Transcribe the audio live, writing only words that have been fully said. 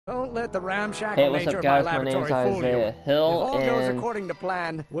Don't let the ramshackle Hey, what's nature up, of my guys? My name's laboratory fool you. Isaiah If Hill, all goes and according to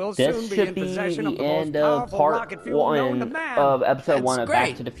plan, we'll this soon be should in be possession of the the most end of powerful part rocket fuel known to one man. of episode That's 1 of great.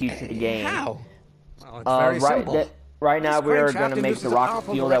 Back to the Future, the game. How? Well, it's very simple. Right now, This we are crankshaft going to make induces the a rocket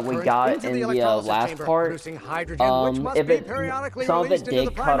powerful fuel that direct we current got into in the the electrolysis last chamber, part. producing hydrogen, which must If be it, periodically some of released it into the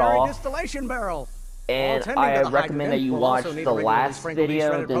did cut primary off, distillation barrel. and While tending I to the recommend that hydrogen, you we'll watch also need the to regularly last sprinkle these video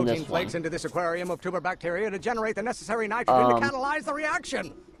shredded than protein this flakes one. into this aquarium of tuberbacteria to generate the necessary nitrogen to catalyze the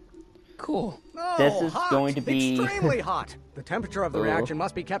reaction. Cool. Oh, This is hot. going to be extremely hot. The temperature of the reaction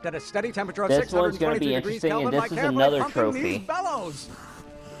must be kept at a steady temperature of This one's going to 623 be degrees interesting, and Kelvin by this is carefully another pumping trophy. these bellows.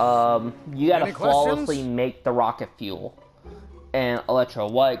 You gotta Any flawlessly questions? make the rocket fuel. And Electra,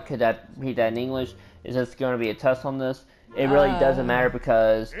 what could that read that in English? Is this going to be a test on this? It really doesn't matter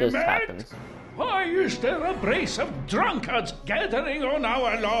because this happens. Why is there a brace of drunkards gathering on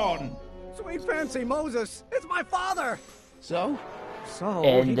our lawn? Sweet fancy Moses, it's my father. So? So,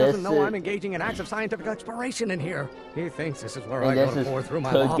 And he doesn't this know is- I'm engaging in acts of scientific exploration in here. He thinks this is where And I go this to is, pour through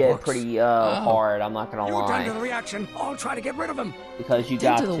my could law get books. pretty hard, I'm not gonna You attend to the lie. reaction. I'll try to get rid of him. Because you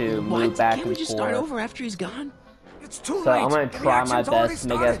Tend got the to what? move back Can't we and just start forth. over after he's gone? It's too So late. I'm gonna The try my reaction's already best to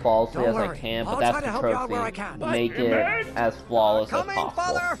make it as started. flawlessly Don't as I worry. can, but I'll that's try to the help you out where I trophy. can. Make it as flawless as Coming, possible.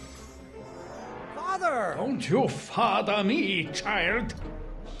 father. Father. Don't you father me, child.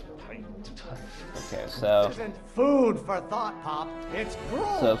 Okay, so This isn't food for thought, Pop. It's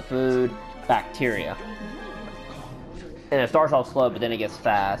gruel. food, bacteria. And it starts off slow, but then it gets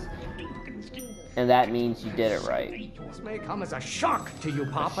fast. And that means you did it right. This may come as a shock to you,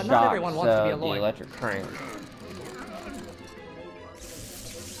 Pop, but not Shock, everyone wants to be a so the lawyer. electric current.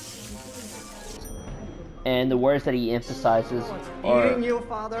 And the words that he emphasizes are Eating you,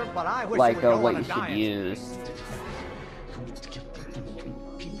 father, but I wish like you would go what on you a should diet. use.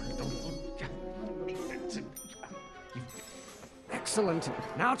 Excellent.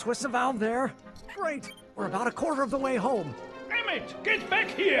 Now twist the valve there. Great. We're about a quarter of the way home. Emmett, get back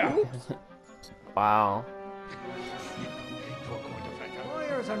here! Wow.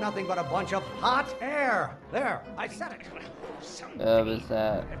 Lawyers are nothing but a bunch of hot air. There, I said it. Was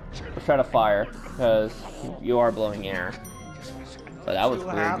that? Let's try to fire, because you are blowing air. But that was You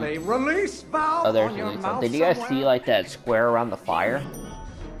have weird. a release valve Oh, there's on the your lead mouth Did you guys see somewhere? like that square around the fire?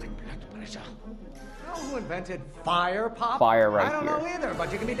 Know who invented fire, Pop? Fire right I don't here. know either,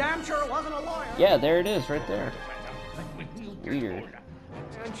 but you can be damn sure it wasn't a lawyer. Yeah, there it is, right there. Weird.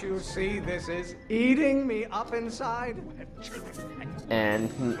 Can't you see this is eating me up inside? And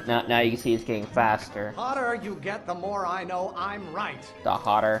now you can see it's getting faster. Hotter you get, the more I know I'm right. The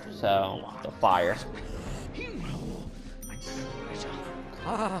hotter, so the fire.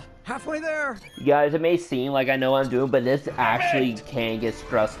 Halfway there. You guys, it may seem like I know what I'm doing, but this actually can get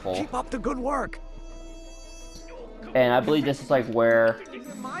stressful. Keep up the good work. And I believe this is like where, Is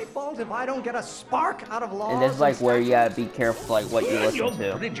it my fault if I don't get a spark out of laws? and this is like where you statutes? gotta be careful like what you Your listen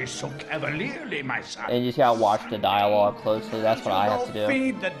to. bridge is so cavalierly, my son. And you just gotta watch the dialogue closely, that's what I have to Go do.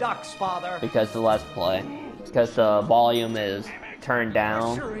 feed the ducks, father. Because the Let's Play. Because the volume is turned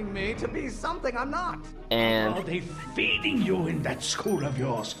down, Assuring me to be something I'm not. Are and they feeding you in that school of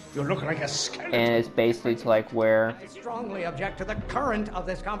yours? You look like a skeleton. it's basically to like where I strongly object to the current of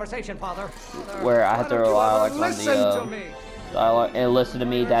this conversation, father. Where I have to Why don't you rely, ever like, on the, listen to me. dialogue, and listen to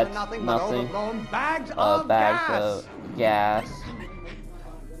me, Lawyers are that's nothing but nothing. overblown bags Bags of gas. of gas.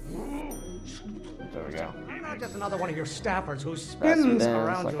 There we go. I'm not just another one of your staffers who That spins spins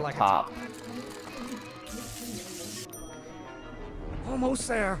around like you a like top. Almost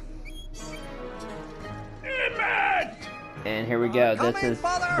there. Emmett! And here we go. Coming, This is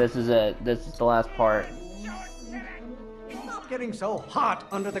father! this is it. This is the last part. Stop getting so hot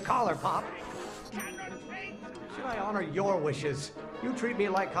under the collar, Pop. Should I honor your wishes? You treat me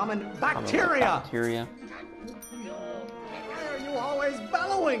like common I'm bacteria. Bacteria. Why are you always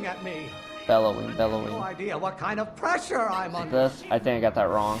bellowing at me? Bellowing, No bellowing. idea what kind of pressure I'm under. This, I think I got that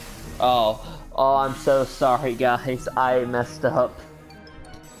wrong. Oh, I'm so sorry, guys. I messed up.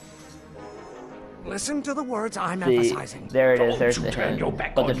 Listen to the words I'm See, emphasizing. there it is. Don't There's you the turn hint. your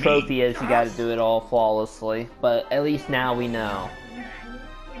back But the on me, trophy is you huh? got to do it all flawlessly. But at least now we know.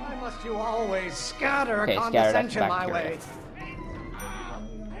 Why must you always scatter Okay, scatter, that's condescension my bacteria. way?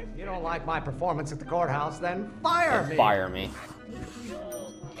 If you don't like my performance at the courthouse, then fire me. Fire me.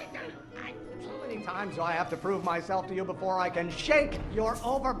 How many times do I have to prove myself to you before I can shake your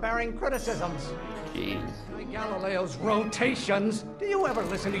overbearing criticisms? Jeez. Like Galileo's rotations. Do you ever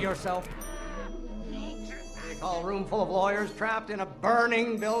listen to yourself? You call a room full of lawyers trapped in a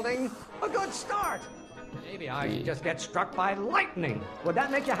burning building a good start. Maybe I should just get struck by lightning. Would that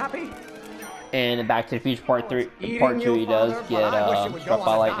make you happy? And in Back to the Future Part 2, Eating he you, does Father, get but I wish you would struck go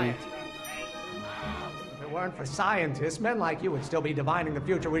by on a lightning. diet. If it weren't for scientists, men like you would still be divining the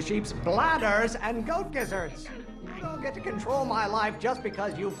future with sheep's bladders and goat gizzards. You don't get to control my life just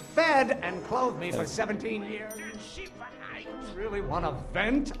because you fed and clothed me for 17 years. You really want to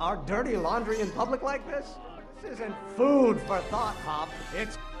vent our dirty laundry in public like this? This isn't food for thought, Pop.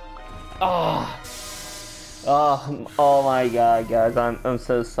 It's... Oh my god, guys, I'm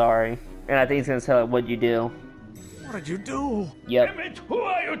so sorry. And I think he's gonna say, like, what'd you do? What did you do? Yep. Emmett, who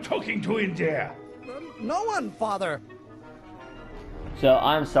are you talking to in there? No one, Father. So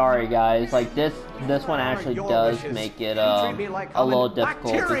I'm sorry, guys. Like this one What are actually your does wishes? make it You treat me like a little common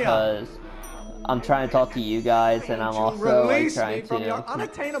difficult bacteria. because I'm trying to talk to you guys, and I'm Won't you also like release trying me from your to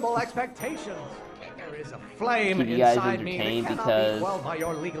unattainable expectations. There is a flame keep you guys inside me that entertained cannot because- be quelled by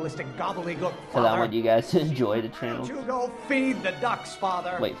your legalistic gobbledygook, I Father. want you guys to enjoy the channel. Won't you go feed the ducks,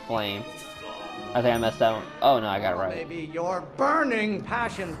 Father? Wait, flame. I think I messed that one. Oh no, I got it right. Maybe your burning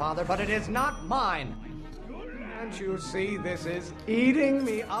passion, Father, but it is not mine. Can't you see this is eating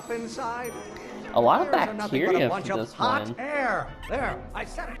me up inside? A lot of Fires are nothing but bacteria a bunch for of this hot one. air. There, I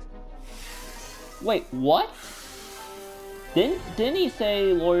said it. Wait, what? Didn't he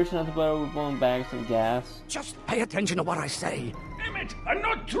say lawyers nothing but overblowing bags of gas? Just pay attention to what I say. Emmett, I'm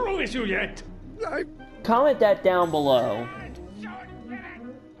not through with you yet. Comment that down below.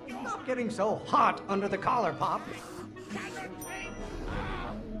 Stop getting so hot under the collar, Pop.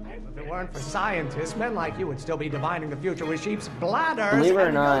 If it weren't for scientists, men like you would still be divining the future with sheep's bladders Believe it or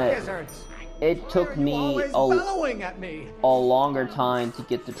and goat not, gizzards. It took Why are you me always bellowing at me. a longer time to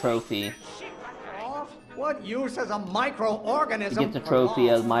get the trophy. Oh, what use as a microorganism? To get the for trophy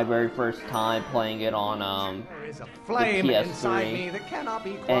law? as my very first time playing it on There is a flame PS3, inside me that cannot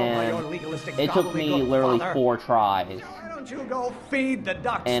be quelled by your and legalistic it took me gobbledygook, literally Father. 4 tries. Why don't you go feed the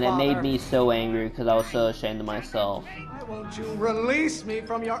ducks, And it made Father? me so angry because I was so ashamed of myself. Why won't you release me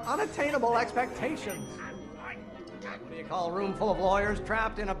from your unattainable expectations? What do you call a room full of lawyers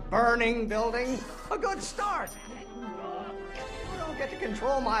trapped in a burning building? A good start. You don't get to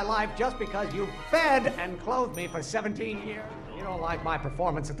control my life just because you fed and clothed me for 17 years. You don't like my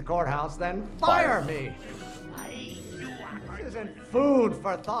performance at the courthouse, then fire me. This isn't food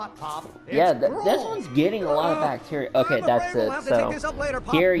for thought, Pop. It's Yeah, this gruel. one's getting a lot of bacteria. Okay, I'm that's afraid we'll it. have to take this So up later,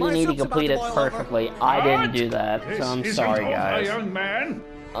 Pop. here you My need to soup's about complete to it boil over. perfectly. I didn't What? do that, This so I'm isn't sorry, over, guys. young man.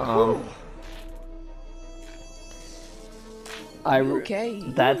 Okay. You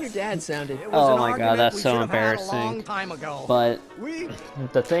and That's your dad sounded. It was Oh an my God, argument that's we so should have had a embarrassing. long time ago. But We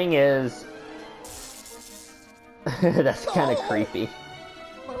the thing is, that's kind of creepy.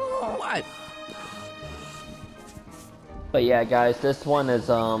 What? But yeah, guys, this one is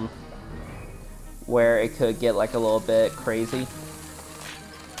where it could get like a little bit crazy.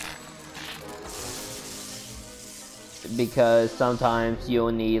 Because sometimes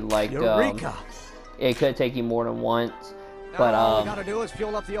you'll need like Eureka! it could take you more than once. Now But all we gotta do is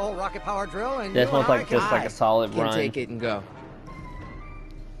fuel up the old rocket power drill and this you one's and I like just can- like a solid Can run. take it and go.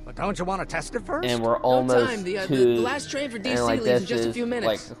 But don't you want to test it first? And we're No almost time. The to last train for DC and like leaves this in just a is few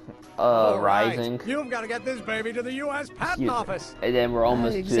minutes. like All right. rising. You've got to get this baby to the U.S. Patent Office. And then we're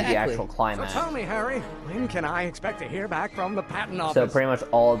almost to the Exactly. actual So climax. tell me, Harry, when can I expect to hear back from the Patent Office? So pretty much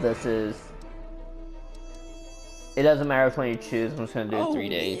all of this is. It doesn't matter which one you choose. I'm just gonna do 3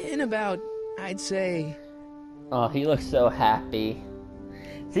 days. In about, I'd say. Oh, he looks so happy.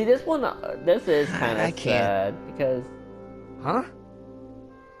 See, this one, this is kind I of can't. sad because Huh?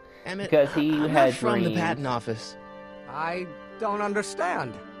 Emmett, Because he I'm had not from the dreams. patent office. I don't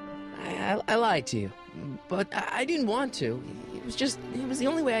understand. I lied to you, but I didn't want to. It was the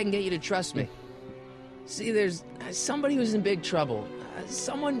only way I can get you to trust me. See, there's somebody who's in big trouble.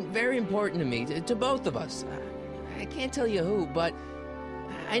 Someone very important to me, to both of us. I can't tell you who, but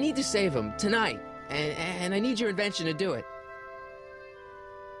I need to save him tonight, and I need your invention to do it.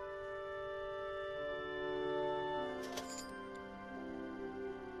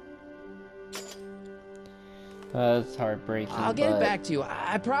 it's heartbreaking. I'll get it but back to you,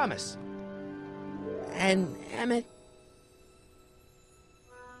 I promise. And Emmett,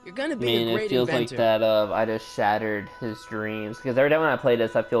 you're gonna I be mean, a great it feels inventor. like that of I just shattered his dreams. Because every time when I play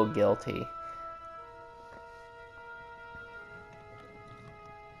this, I feel guilty.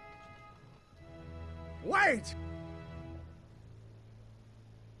 Wait!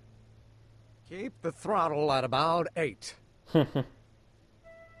 Keep the throttle at about 8.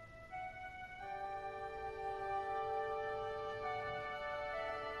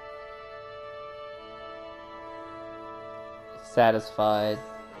 Satisfied.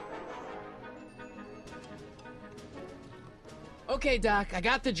 Okay, Doc, I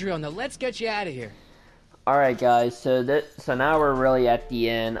got the drill. Now let's get you out of here. Alright guys, so now we're really at the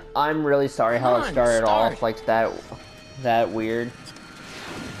end. I'm really sorry how it started off like that weird.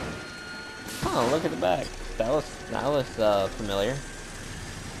 Oh, look at the back. That was familiar.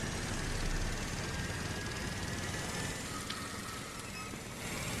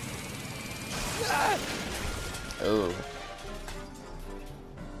 Oh.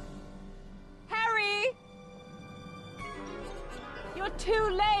 Harry! You're too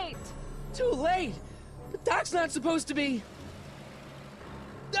late! Too late? But Doc's not supposed to be...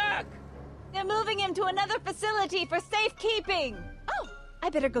 Doc! They're moving him to another facility for safekeeping! Oh,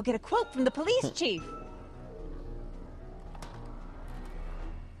 I better go get a quote from the police chief.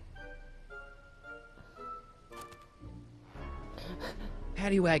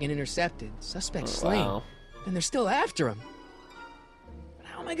 Paddy wagon intercepted. Suspect slain. Wow. And they're still after him. But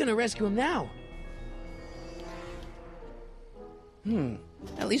how am I gonna rescue him now?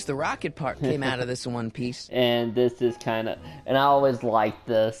 At least the rocket part came out of this in one piece. And this is kind of... And I always like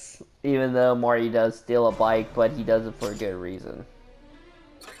this. Even though Marty does steal a bike, but he does it for a good reason.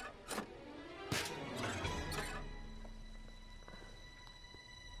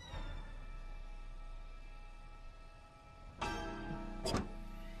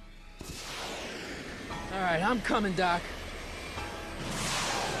 Alright, I'm coming, Doc.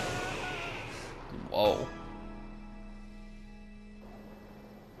 Whoa.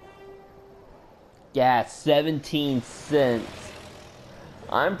 Gas, 17 cents.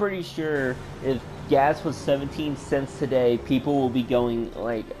 I'm pretty sure if gas was 17 cents today, people will be going,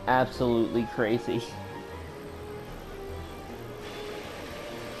 like, absolutely crazy.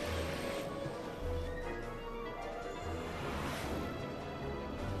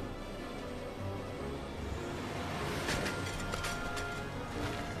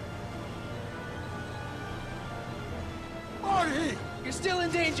 Marty! You're still in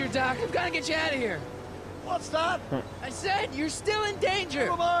danger, Doc. I've got to get you out of here. What's that? I said you're still in danger.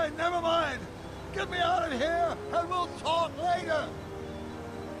 Never mind, never mind. Get me out of here, and we'll talk later.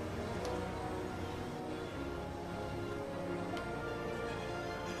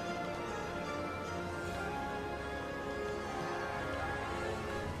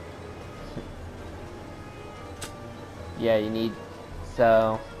 Yeah, you need...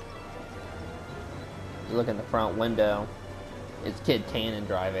 So... You look in the front window. It's Kid Tannen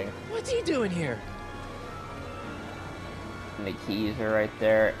driving. What's he doing here? And the keys are right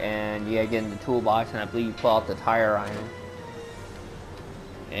there, and you gotta get in the toolbox, and I believe you pull out the tire iron.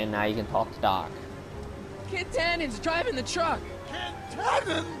 And now you can talk to Doc. Kid Tannen's driving the truck. Kid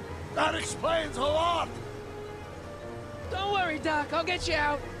Tannen? That explains a lot. Don't worry, Doc. I'll get you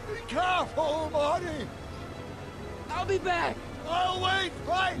out. Be careful, Marty. I'll be back. I'll wait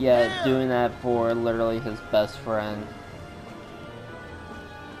right Yeah, here. doing that for literally his best friend.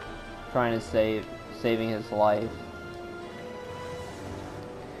 Trying to saving his life.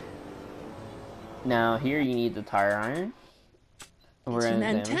 Now here you need the tire iron. It's an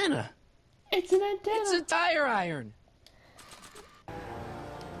antenna. It's an antenna. It's a tire iron.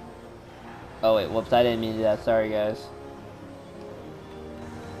 Oh wait, whoops, I didn't mean to do that. Sorry guys.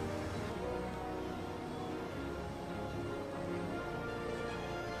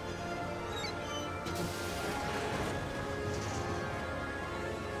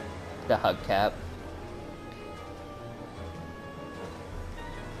 The hubcap.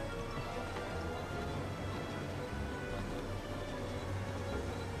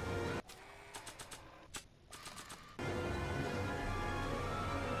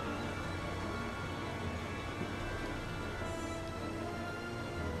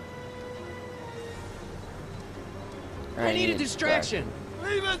 I need a distraction.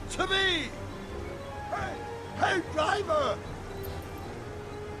 Leave it to me. Hey, driver.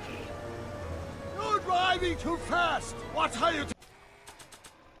 You're driving too fast. What are you?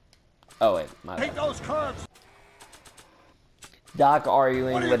 Oh wait, my Take bad. those curbs. Doc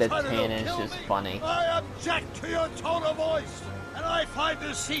arguing What are you with a trying to do, Tannen is kill just me? funny. I object to your tone of voice, and I find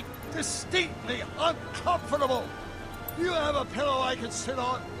this seat distinctly uncomfortable. Do you have a pillow I can sit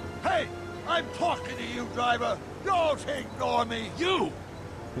on? Hey, I'm talking to you, driver. Don't ignore me. You!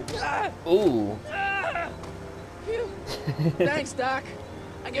 Ooh. Phew. Thanks, Doc.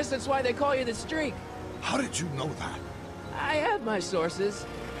 I guess that's why they call you the Streak. How did you know that? I have my sources.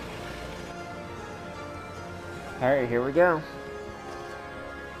 Alright, here we go.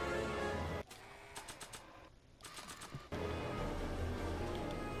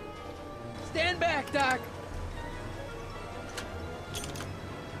 Stand back, Doc.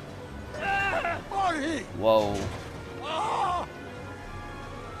 Marty! Whoa. Ah!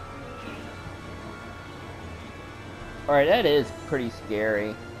 Alright, that is pretty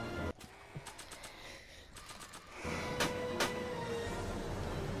scary.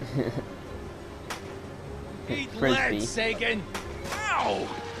 Eat Frisbee. lead, Sagan! Ow!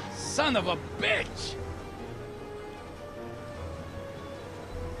 Son of a bitch!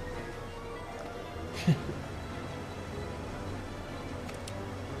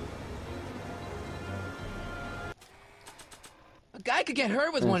 A guy could get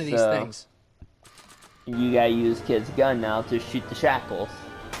hurt with one of these So- things. You gotta use Kid's gun now to shoot the shackles.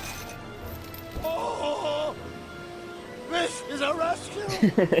 Oh! This is a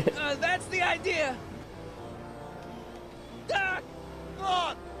rescue! That's the idea. Doc!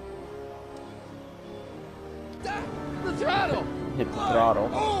 God! Doc! The throttle! Hit the throttle.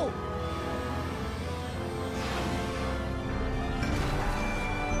 Oh!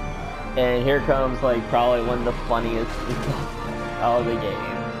 And here comes like probably one of the funniest out of the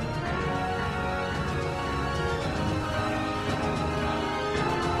game.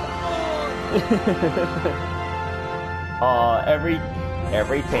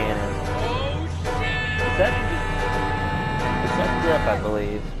 Every Tannen. Is that Grip, I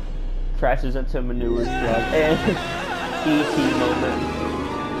believe. Crashes into a manure truck and E.T. moment.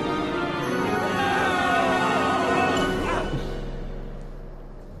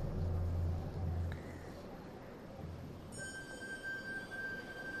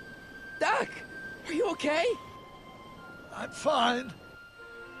 Doc! Are you okay? I'm fine.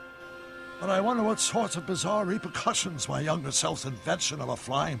 But I wonder what sorts of bizarre repercussions my younger self's invention of a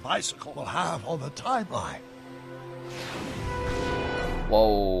flying bicycle will have on the timeline.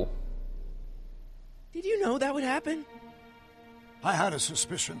 Whoa. Did you know that would happen? I had a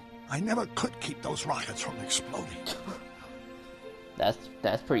suspicion. I never could keep those rockets from exploding.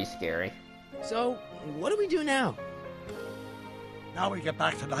 That's pretty scary. So, what do we do now? Now we get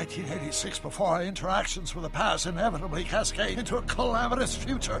back to 1986 before our interactions with the past inevitably cascade into a calamitous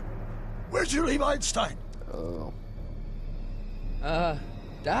future. Where'd you leave Einstein? Oh.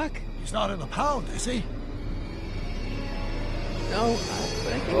 Doc? He's not in the pound, is he? No,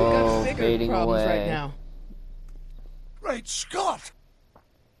 but I think we've Oh, got bigger fading problems away. right now. Great Scott!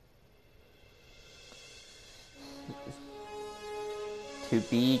 To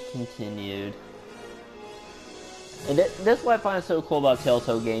be continued. And that's what I find so cool about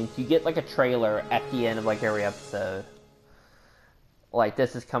Telltale games. You get like a trailer at the end of like every episode. Like,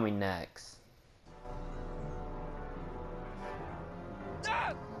 this is coming next.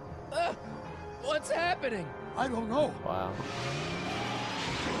 Doc! What's happening? I don't know. Wow.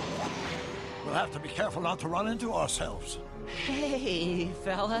 We'll have to be careful not to run into ourselves. Hey,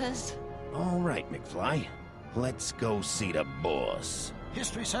 fellas. All right, McFly. Let's go see the boss.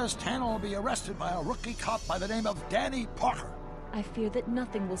 History says Tannen will be arrested by a rookie cop by the name of Danny Parker. I fear that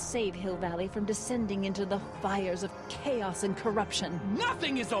nothing will save Hill Valley from descending into the fires of chaos and corruption.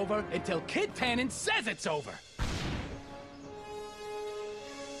 Nothing is over until Kid Tannen says it's over!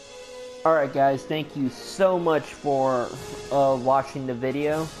 Alright guys, thank you so much for watching the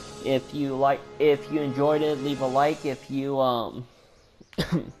video. If you enjoyed it, leave a like. If you oh,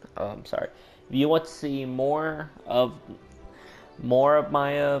 I'm sorry. If you want to see more of my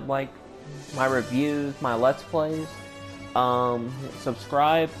my reviews, my let's plays,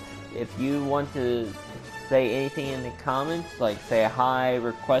 subscribe. If you want to say anything in the comments, like say hi,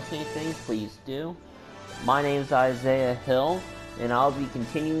 request anything, please do. My name is Isaiah Hill, and I'll be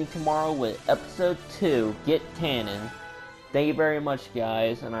continuing tomorrow with episode 2, Get Tannen. Thank you very much,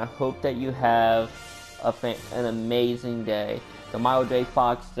 guys, and I hope that you have an amazing day. The Michael J.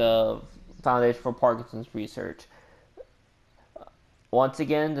 Fox, the Foundation for Parkinson's Research. Once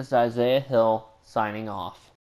again, this is Isaiah Hill, signing off.